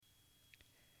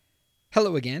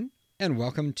Hello again, and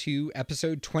welcome to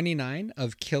episode 29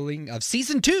 of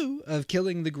season 2 of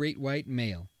Killing the Great White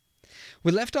Male.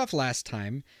 We left off last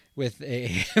time with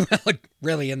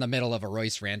really in the middle of a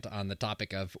Royce rant on the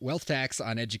topic of wealth tax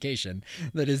on education,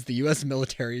 that is the U.S.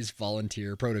 military's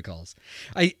volunteer protocols.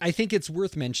 I think it's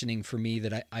worth mentioning for me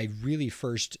that I really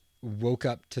first woke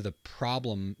up to the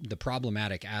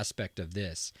problematic aspect of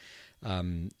this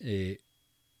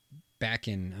back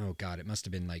in, it must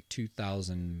have been like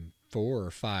 2004 or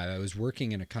 5. I was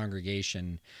working in a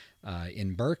congregation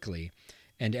in Berkeley,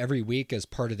 and every week as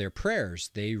part of their prayers,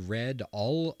 they read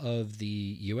all of the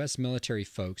U.S. military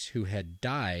folks who had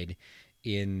died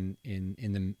in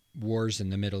the wars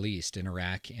in the Middle East, in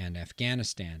Iraq and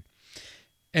Afghanistan.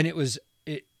 And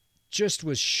it just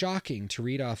was shocking to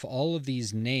read off all of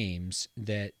these names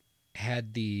that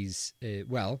had these,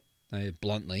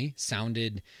 bluntly,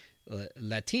 sounded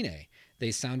Latine.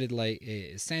 They sounded like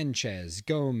Sanchez,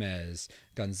 Gomez,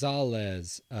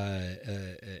 Gonzalez,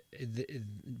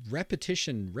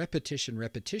 repetition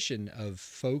of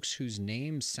folks whose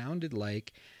names sounded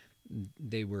like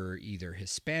they were either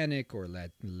Hispanic or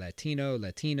Latino,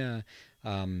 Latina.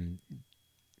 And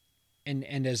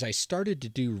as I started to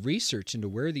do research into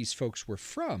where these folks were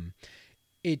from,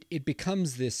 it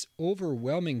becomes this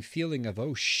overwhelming feeling of,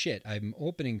 oh shit, I'm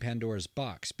opening Pandora's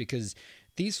box, because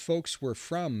these folks were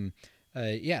from,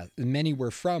 many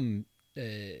were from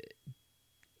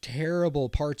terrible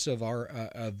parts of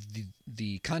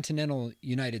the continental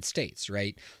United States,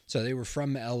 right? So they were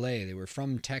from LA, they were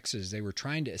from Texas, they were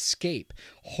trying to escape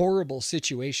horrible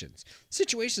situations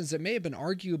that may have been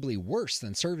arguably worse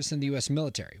than service in the U.S.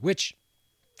 military, which,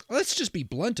 let's just be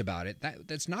blunt about it,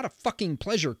 that's not a fucking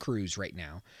pleasure cruise right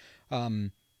now.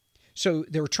 So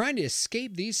they were trying to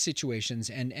escape these situations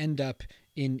and end up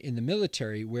in the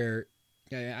military, where,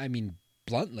 I mean,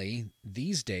 bluntly,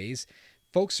 these days,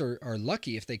 folks are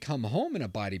lucky if they come home in a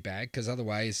body bag, because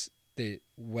otherwise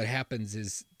what happens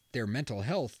is their mental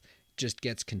health just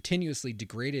gets continuously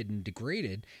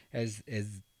degraded as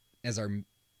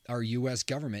our U.S.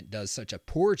 government does such a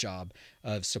poor job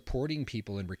of supporting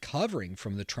people in recovering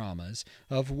from the traumas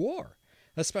of war,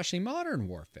 especially modern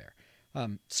warfare.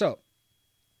 So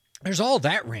there's all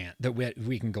that rant that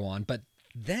we can go on, but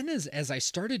then as I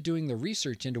started doing the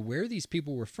research into where these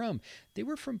people were from, they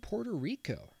were from Puerto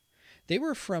Rico. They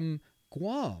were from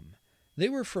Guam. They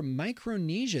were from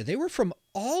Micronesia. They were from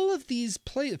all of these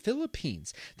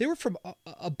Philippines. They were from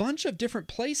a bunch of different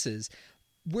places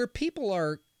where people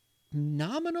are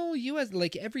nominal U.S.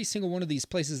 Like every single one of these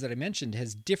places that I mentioned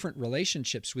has different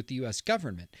relationships with the U.S.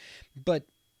 government. But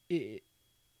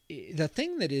the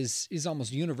thing that is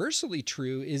almost universally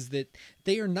true is that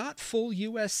they are not full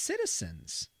U.S.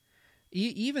 citizens.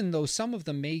 Even though some of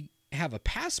them may have a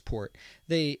passport,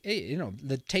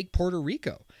 take Puerto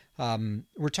Rico.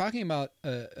 We're talking about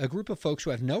a group of folks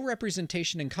who have no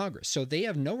representation in Congress. So they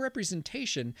have no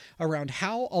representation around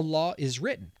how a law is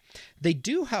written. They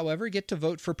do, however, get to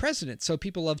vote for president. So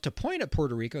people love to point at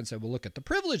Puerto Rico and say, well, look at the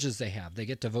privileges they have. They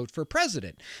get to vote for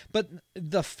president. But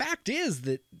the fact is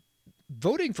that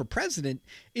voting for president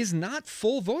is not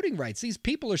full voting rights. These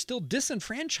people are still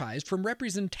disenfranchised from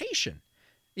representation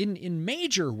in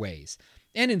major ways.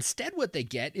 And instead what they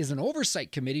get is an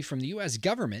oversight committee from the U.S.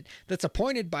 government that's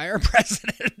appointed by our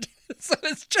president. So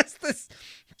it's just this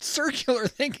circular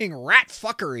thinking rat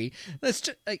fuckery. That's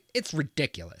just, it's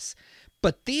ridiculous.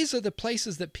 But these are the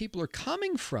places that people are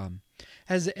coming from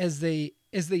as they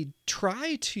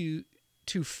try to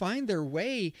find their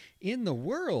way in the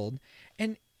world.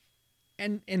 And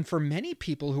for many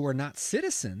people who are not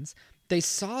citizens, they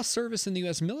saw service in the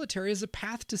U.S. military as a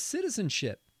path to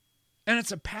citizenship. And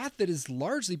it's a path that has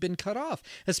largely been cut off,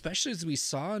 especially as we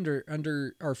saw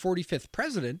under our 45th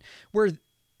president, where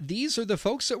these are the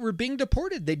folks that were being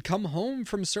deported. They'd come home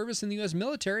from service in the U.S.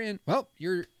 military and, well,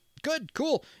 you're good,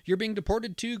 cool. You're being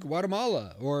deported to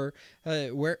Guatemala or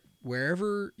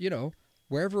wherever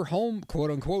home,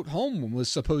 quote unquote, home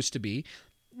was supposed to be.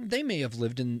 They may have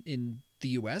lived in the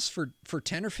U.S. for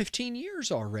 10 or 15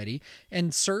 years already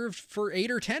and served for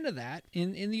 8 or 10 of that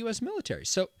in the U.S. military.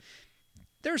 So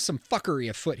there's some fuckery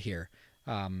afoot here.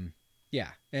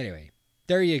 Anyway,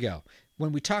 there you go.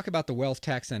 When we talk about the wealth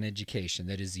tax on education,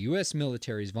 that is the U.S.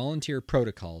 military's volunteer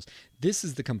protocols, this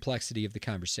is the complexity of the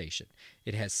conversation.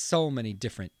 It has so many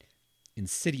different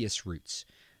insidious roots.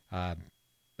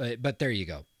 But there you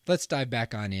go. Let's dive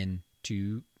back on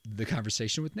into the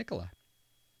conversation with Nicola.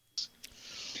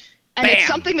 And Bam! It's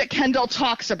something that Kendall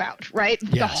talks about, right?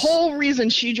 Yes. The whole reason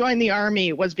she joined the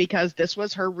Army was because this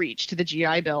was her reach to the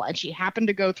GI Bill, and she happened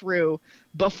to go through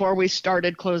before we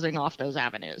started closing off those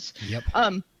avenues. Yep.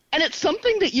 And it's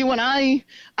something that you and I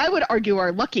would argue,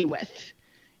 are lucky with,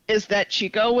 is that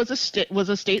Chico was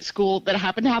a state school that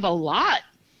happened to have a lot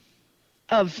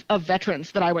of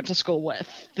veterans that I went to school with.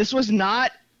 This was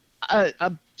not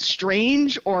a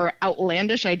strange or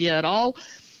outlandish idea at all.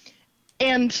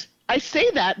 And I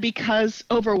say that because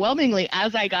overwhelmingly,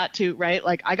 as I got to, right,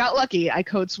 like I got lucky, I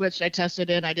code switched, I tested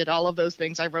in, I did all of those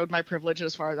things, I rode my privilege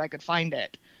as far as I could find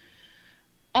it.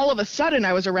 All of a sudden,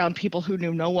 I was around people who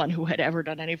knew no one who had ever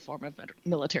done any form of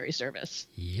military service.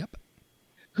 Yep.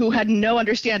 Who had no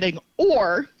understanding,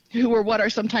 or who were what are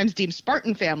sometimes deemed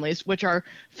Spartan families, which are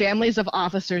families of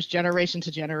officers generation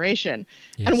to generation.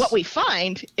 Yes. And what we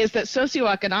find is that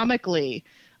socioeconomically,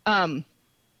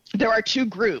 there are two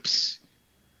groups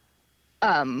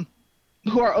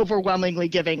who are overwhelmingly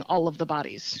giving all of the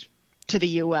bodies to the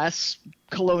U.S.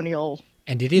 colonial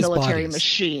and it is military bodies.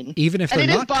 Machine. Even if they're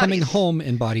not coming home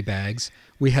in body bags,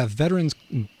 we have veterans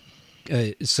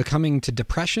succumbing to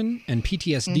depression and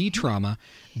PTSD trauma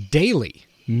daily,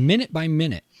 minute by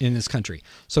minute in this country.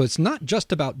 So it's not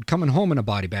just about coming home in a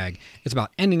body bag. It's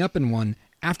about ending up in one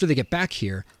after they get back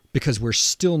here, because we're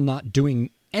still not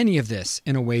doing any of this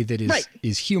in a way that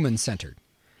is human-centered.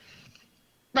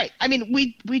 Right. I mean,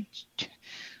 we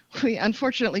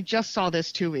unfortunately just saw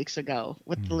this 2 weeks ago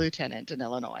with the lieutenant in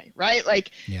Illinois, right?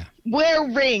 Like,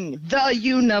 wearing the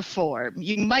uniform.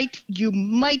 You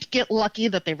might get lucky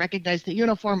that they recognize the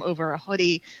uniform over a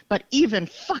hoodie, but even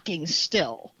fucking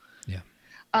still,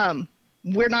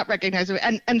 we're not recognizing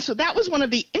it. And so that was one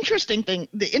of the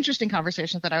interesting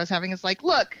conversations that I was having, is like,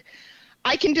 look,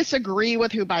 I can disagree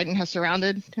with who Biden has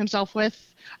surrounded himself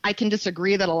with. I can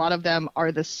disagree that a lot of them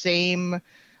are the same,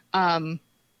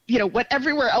 what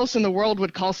everywhere else in the world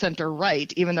would call center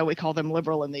right, even though we call them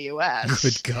liberal in the U.S.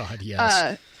 Good God,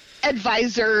 yes.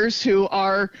 Advisors who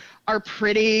are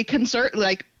pretty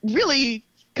like really,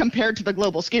 compared to the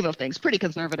global scheme of things, pretty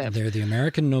conservative. They're the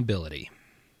American nobility.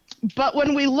 But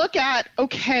when we look at,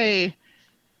 okay,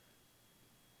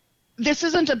 this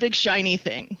isn't a big shiny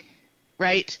thing,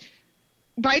 right?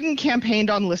 Biden campaigned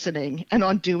on listening and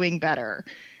on doing better.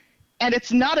 And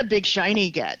it's not a big shiny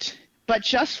get, but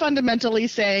just fundamentally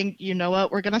saying, you know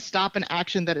what, we're going to stop an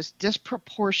action that is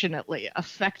disproportionately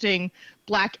affecting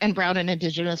Black and brown and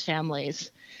indigenous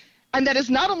families. And that is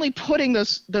not only putting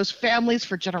those families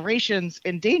for generations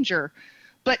in danger,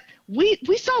 but we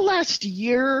saw last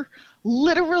year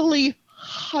literally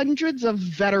hundreds of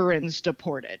veterans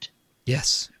deported.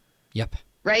 Yes. Yep.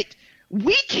 Right?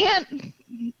 We can't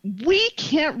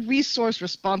resource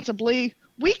responsibly.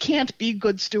 We can't be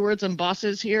good stewards and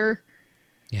bosses here.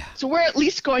 Yeah. So we're at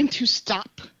least going to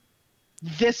stop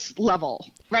this level,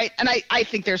 right? And I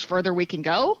think there's further we can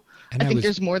go. I think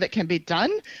there's more that can be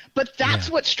done. But that's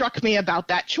what struck me about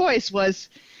that choice was,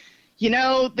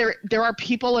 there are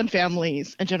people and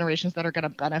families and generations that are going to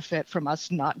benefit from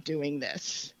us not doing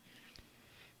this.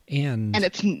 And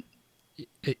it's...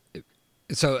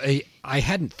 So I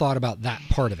hadn't thought about that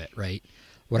part of it, right?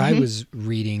 What I was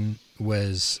reading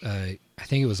was, I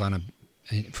think it was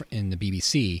in the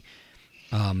BBC.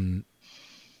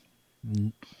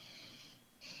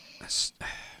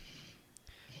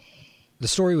 The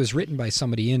story was written by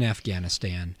somebody in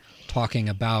Afghanistan talking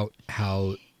about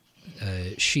how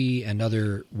she and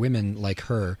other women like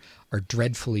her are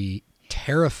dreadfully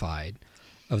terrified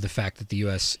of the fact that the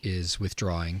U.S. is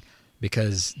withdrawing,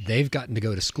 because they've gotten to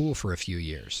go to school for a few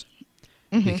years,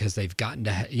 because they've gotten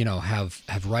to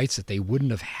have rights that they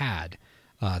wouldn't have had,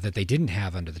 that they didn't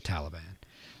have under the Taliban.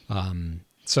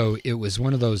 So it was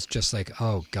one of those, just like,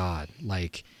 oh God,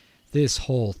 like this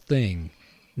whole thing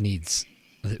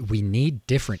we need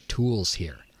different tools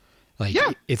here. Like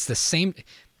it's the same.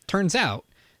 Turns out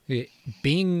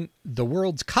being the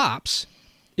world's cops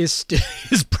is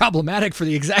problematic for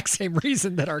the exact same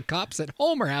reason that our cops at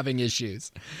home are having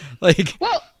issues. Like,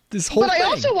 this whole thing. I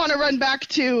also want to run back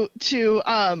to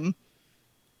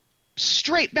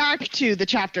straight back to the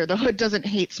chapter, The Hood Doesn't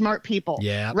Hate Smart People.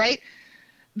 Yeah. Right?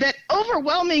 That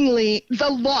overwhelmingly the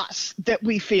loss that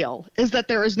we feel is that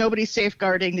there is nobody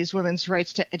safeguarding these women's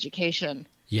rights to education.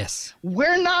 Yes.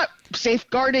 We're not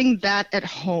safeguarding that at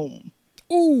home.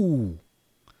 Ooh.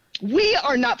 We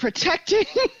are not protecting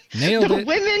the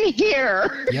women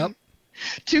here. Yep.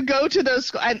 To go to those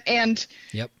schools. And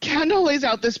Kendall lays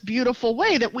out this beautiful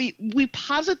way that we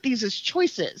posit these as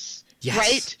choices. Yes.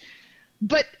 Right?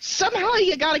 But somehow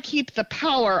you got to keep the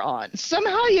power on.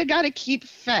 Somehow you got to keep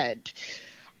fed.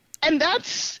 And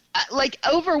that's like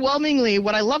overwhelmingly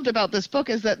what I loved about this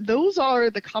book, is that those are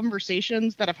the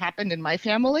conversations that have happened in my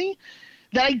family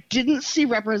that I didn't see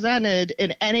represented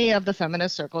in any of the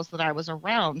feminist circles that I was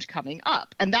around coming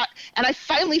up. And I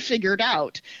finally figured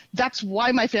out that's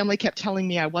why my family kept telling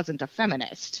me I wasn't a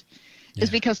feminist. Yeah. Is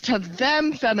because to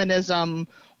them, feminism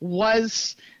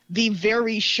was the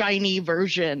very shiny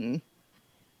version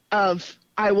of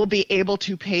I will be able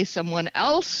to pay someone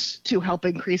else to help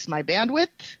increase my bandwidth.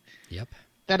 Yep.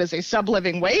 That is a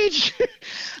sub-living wage.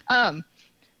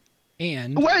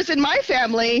 And whereas in my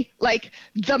family, like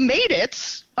the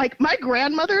Maidits, like my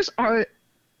grandmothers are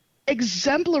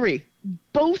exemplary.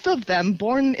 Both of them,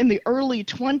 born in the early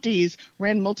 20s,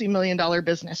 ran multi-million-dollar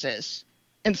businesses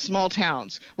in small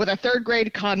towns with a 3rd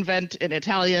grade convent in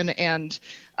Italian and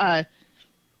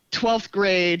 12th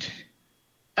grade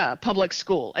public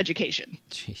school education.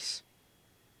 Jeez.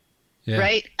 Yeah.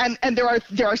 Right? And there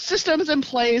are systems in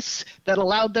place that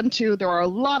allowed them to. There are a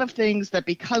lot of things that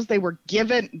because in the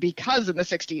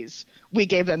 60s, we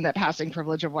gave them that passing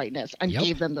privilege of whiteness and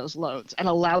gave them those loans and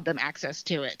allowed them access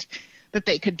to it, that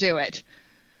they could do it.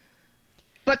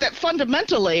 But that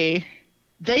fundamentally,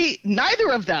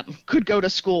 neither of them could go to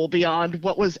school beyond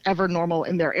what was ever normal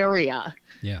in their area.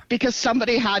 Yeah. Because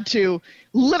somebody had to,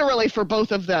 literally for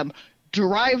both of them,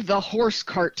 drive the horse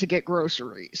cart to get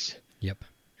groceries. Yep.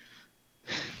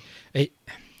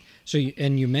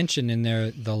 You mentioned in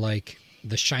there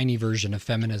the shiny version of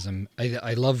feminism.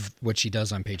 I love what she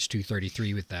does on page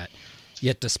 233 with that.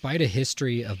 Yet despite a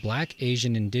history of Black,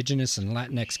 Asian, Indigenous, and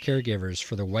Latinx caregivers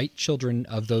for the white children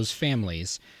of those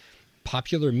families,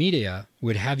 popular media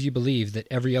would have you believe that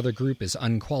every other group is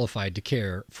unqualified to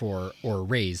care for or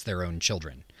raise their own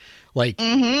children.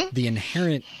 The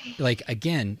inherent,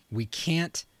 again, we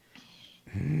can't...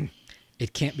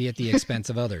 It can't be at the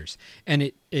expense of others.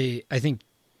 And I think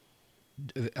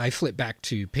I flip back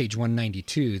to page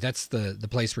 192. That's the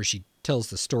place where she tells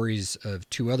the stories of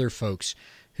 2 other folks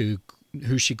who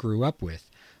she grew up with.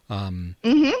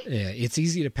 It's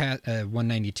easy to pass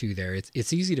 192 there.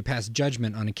 It's easy to pass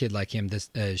judgment on a kid like him.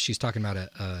 She's talking about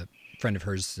a friend of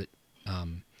hers that,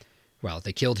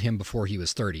 they killed him before he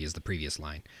was 30 is the previous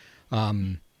line.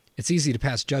 It's easy to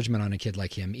pass judgment on a kid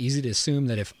like him. Easy to assume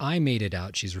that if I made it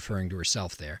out, she's referring to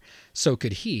herself there, so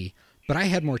could he. But I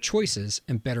had more choices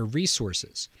and better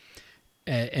resources.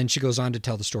 And she goes on to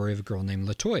tell the story of a girl named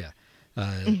LaToya.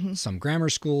 Some grammar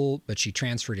school, but she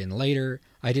transferred in later.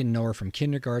 I didn't know her from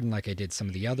kindergarten like I did some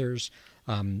of the others.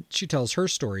 She tells her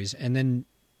stories, and then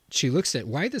she looks at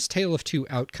why this tale of 2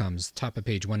 outcomes, top of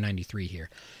page 193 here.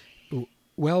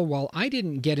 Well, while I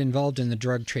didn't get involved in the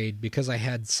drug trade because I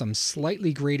had some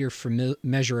slightly greater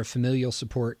measure of familial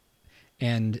support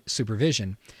and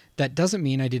supervision, that doesn't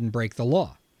mean I didn't break the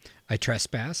law. I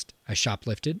trespassed, I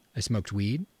shoplifted, I smoked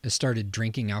weed, I started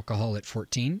drinking alcohol at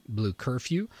 14, blew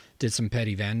curfew, did some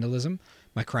petty vandalism.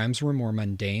 My crimes were more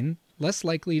mundane, less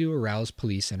likely to arouse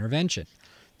police intervention.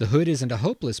 The hood isn't a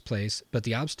hopeless place, but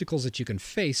the obstacles that you can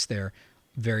face there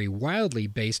vary wildly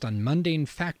based on mundane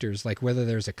factors like whether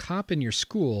there's a cop in your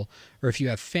school or if you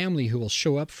have family who will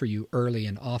show up for you early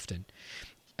and often.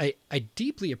 I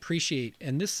deeply appreciate,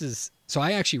 and this is, so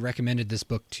I actually recommended this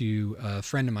book to a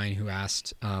friend of mine who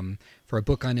asked for a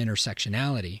book on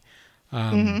intersectionality,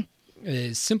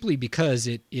 simply because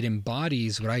it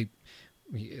embodies what I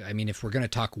mean, if we're going to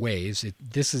talk waves,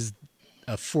 this is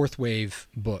a 4th wave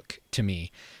book to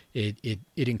me. It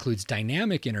includes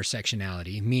dynamic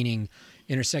intersectionality, meaning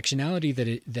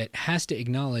intersectionality that has to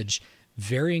acknowledge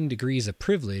varying degrees of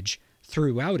privilege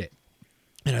throughout it.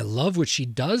 And I love what she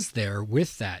does there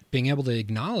with that, being able to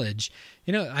acknowledge,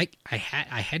 I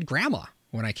had grandma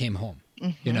when I came home.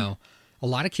 A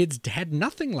lot of kids had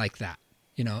nothing like that,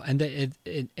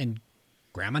 and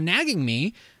grandma nagging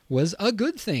me was a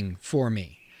good thing for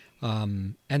me.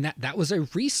 And that was a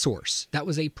resource. That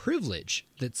was a privilege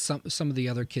that some of the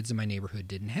other kids in my neighborhood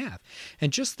didn't have.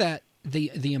 And just that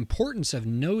the importance of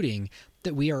noting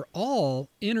that we are all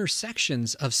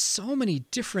intersections of so many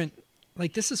different,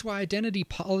 this is why identity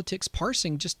politics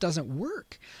parsing just doesn't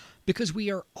work, because we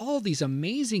are all these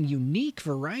amazing, unique,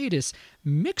 varietous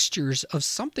mixtures of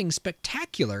something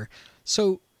spectacular.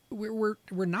 So we're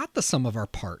not the sum of our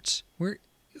parts. We're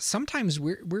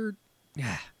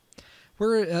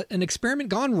an experiment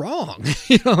gone wrong,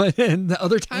 and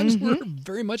other times we're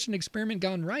very much an experiment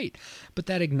gone right. But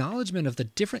that acknowledgement of the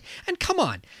different, and come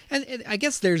on, and I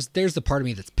guess there's the part of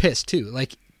me that's pissed too.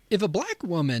 If a black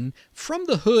woman from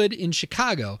the hood in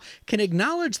Chicago can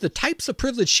acknowledge the types of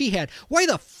privilege she had, why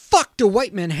the fuck do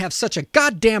white men have such a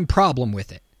goddamn problem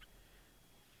with it?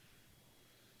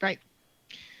 Right.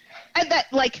 And that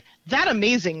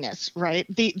amazingness, right?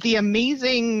 The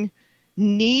amazing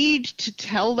need to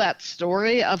tell that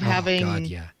story of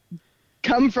having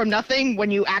come from nothing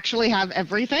when you actually have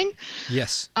everything.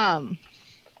 Yes.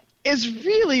 Is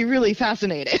really, really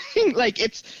fascinating. Like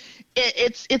it's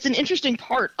an interesting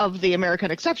part of the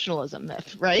American exceptionalism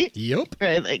myth, right? Yep.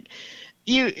 Right. Like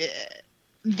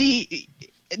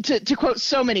to quote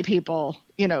so many people,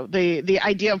 the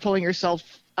idea of pulling yourself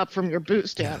up from your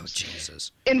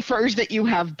bootstraps infers that you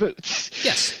have boots.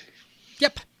 Yes.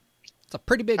 Yep. It's a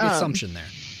pretty big assumption there.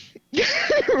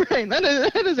 Right.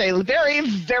 That is a very,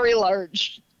 very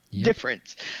large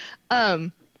difference.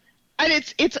 And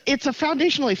it's a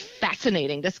foundationally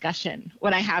fascinating discussion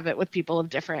when I have it with people of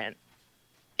different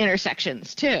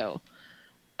intersections too,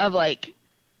 of like,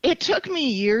 it took me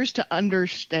years to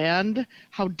understand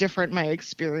how different my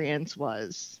experience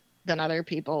was than other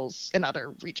people's in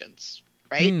other regions,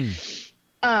 right?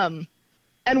 And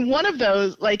one of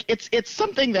those, like, it's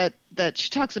something that she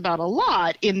talks about a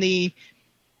lot in the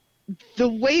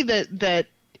way that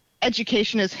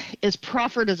education is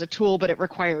proffered as a tool, but it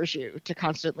requires you to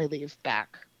constantly leave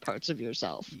back parts of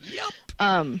yourself.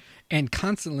 Yep. And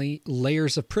constantly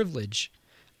layers of privilege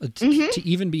to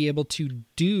even be able to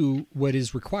do what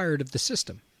is required of the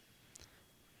system.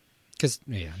 Because,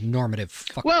 normative.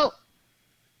 Well,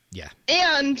 yeah.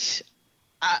 And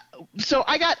so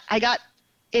I got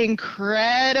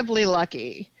incredibly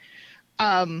lucky.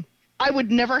 I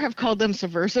would never have called them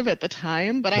subversive at the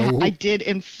time, but I did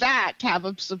in fact have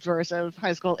a subversive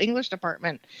high school English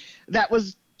department that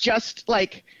was just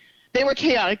like, they were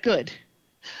chaotic good.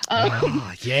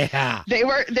 Yeah. They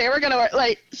were gonna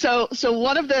like so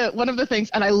one of the things,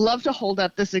 and I love to hold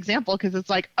up this example because it's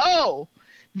like, oh,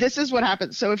 this is what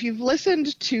happens. So if you've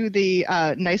listened to the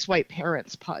Nice White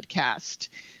Parents podcast,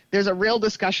 there's a real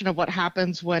discussion of what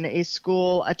happens when a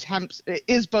school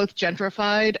is both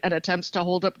gentrified and attempts to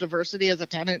hold up diversity as a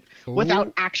tenant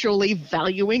without actually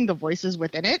valuing the voices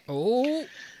within it. Oh.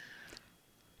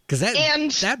 Because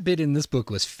that bit in this book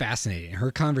was fascinating. Her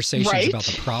conversations about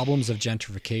the problems of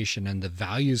gentrification and the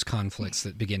values conflicts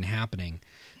that begin happening,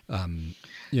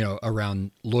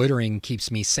 around loitering keeps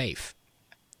me safe.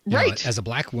 Right. As a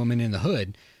black woman in the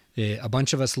hood, a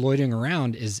bunch of us loitering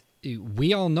around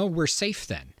we all know we're safe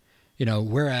then.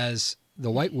 Whereas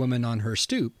the white woman on her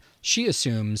stoop, she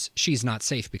assumes she's not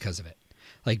safe because of it.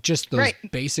 Like just those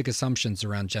basic assumptions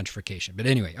around gentrification. But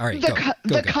anyway, all right,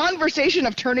 the conversation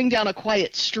of turning down a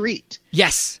quiet street.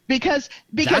 Yes. Because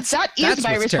that is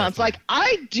my response. Terrifying. Like,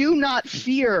 I do not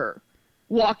fear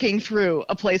walking through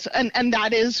a place, and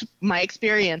that is my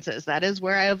experiences. That is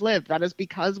where I have lived. That is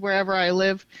because wherever I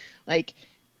live, like,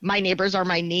 my neighbors are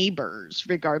my neighbors,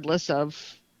 regardless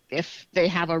of if they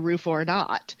have a roof or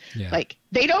not. Yeah. Like,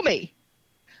 they know me.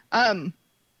 And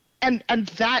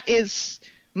that is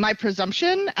my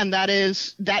presumption, and that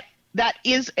is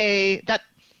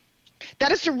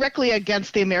directly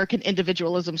against the American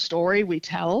individualism story we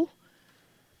tell.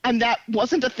 And that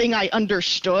wasn't a thing I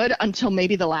understood until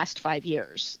maybe the last 5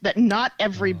 years, that not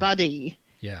everybody,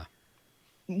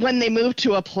 when they move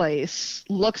to a place,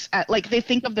 looks at, like, they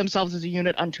think of themselves as a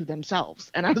unit unto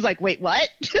themselves. And I was like, wait, what?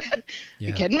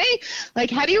 You kidding me?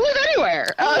 Like, how do you live anywhere?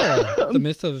 The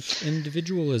myth of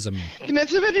individualism. The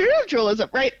myth of individualism,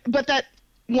 right? But that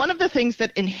one of the things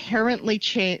that inherently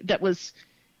changed,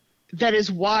 that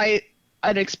is why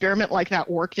an experiment like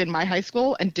that worked in my high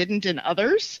school and didn't in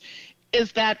others,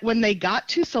 is that when they got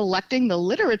to selecting the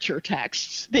literature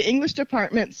texts, the English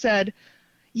department said,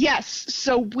 yes,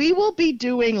 so we will be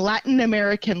doing Latin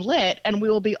American lit, and we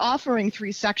will be offering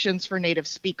 3 sections for native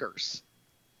speakers.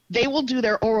 They will do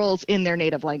their orals in their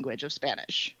native language of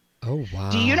Spanish. Oh, wow.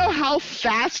 Do you know how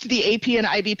fast the AP and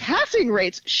IB passing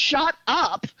rates shot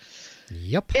up?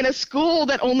 Yep. In a school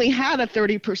that only had a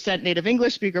 30% native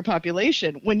English speaker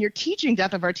population, when you're teaching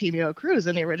Death of Artemio Cruz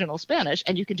in the original Spanish,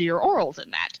 and you can do your orals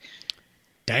in that.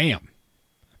 Damn.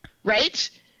 Right?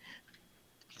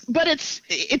 But it's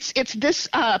this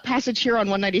passage here on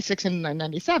 196 and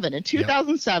 997. In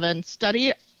 2007,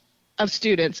 study of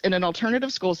students in an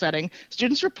alternative school setting,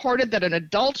 students reported that an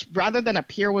adult rather than a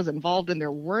peer was involved in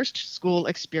their worst school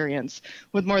experience,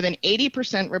 with more than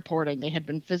 80% reporting they had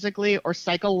been physically or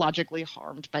psychologically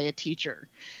harmed by a teacher.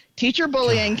 Teacher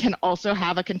bullying can also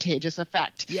have a contagious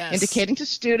effect, indicating to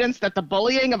students that the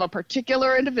bullying of a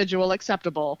particular individual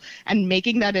acceptable and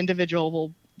making that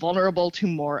individual vulnerable to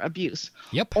more abuse.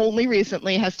 Yep. Only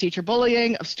recently has teacher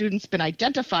bullying of students been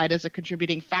identified as a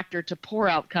contributing factor to poor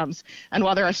outcomes, and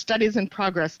while there are studies in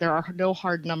progress, there are no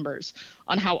hard numbers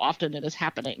on how often it is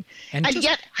happening. And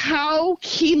yet how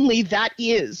keenly that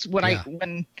is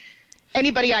when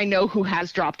anybody I know who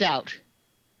has dropped out,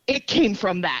 it came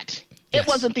from that. It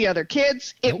wasn't the other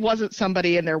kids. It wasn't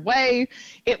somebody in their way.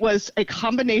 It was a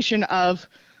combination of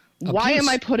Why am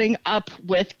I putting up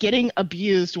with getting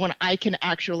abused when I can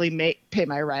actually pay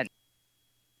my rent?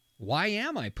 Why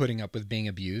am I putting up with being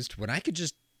abused when I could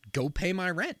just go pay my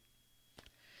rent?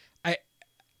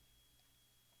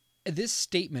 This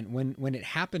statement, when it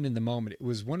happened in the moment, it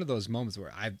was one of those moments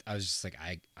where I was just like,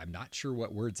 I'm not sure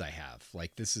what words I have.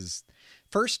 Like, this is,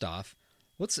 first off,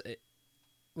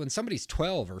 when somebody's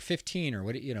 12 or 15 or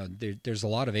what, there's a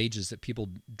lot of ages that people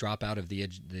drop out of the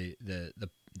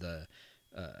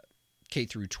K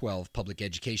through 12 public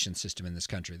education system in this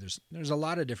country. There's a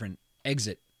lot of different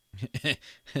exits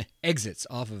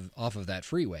off of that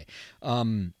freeway.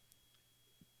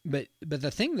 But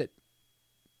the thing that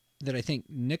I think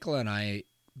Nicola and I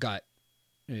got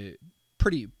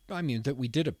that we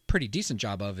did a pretty decent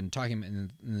job of in talking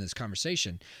in this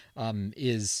conversation,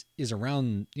 is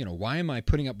around, why am I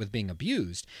putting up with being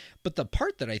abused? But the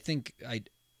part that I think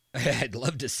I'd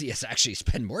love to see us actually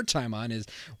spend more time on is,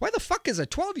 why the fuck is a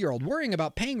 12-year-old worrying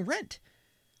about paying rent?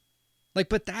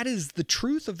 But that is the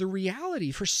truth of the reality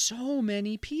for so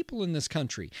many people in this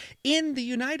country, in the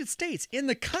United States, in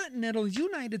the continental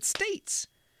United States.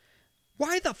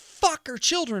 Why the fuck are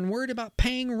children worried about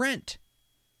paying rent?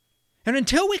 And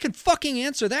until we can fucking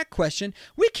answer that question,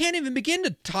 we can't even begin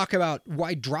to talk about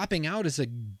why dropping out is a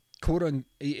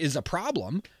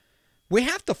problem. We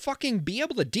have to fucking be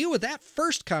able to deal with that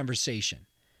first conversation.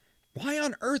 Why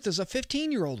on earth is a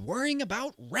 15-year-old worrying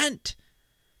about rent?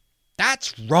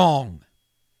 That's wrong.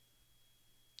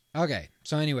 Okay,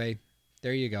 so anyway,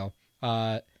 there you go.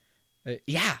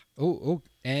 Yeah.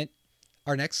 And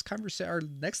our next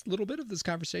little bit of this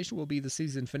conversation will be the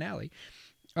season finale.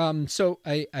 So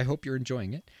I hope you're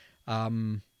enjoying it. I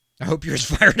hope you're as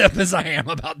fired up as I am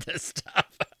about this stuff.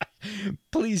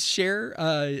 Please share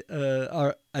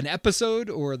an episode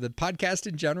or the podcast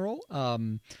in general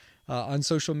on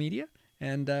social media.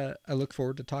 And I look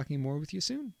forward to talking more with you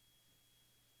soon.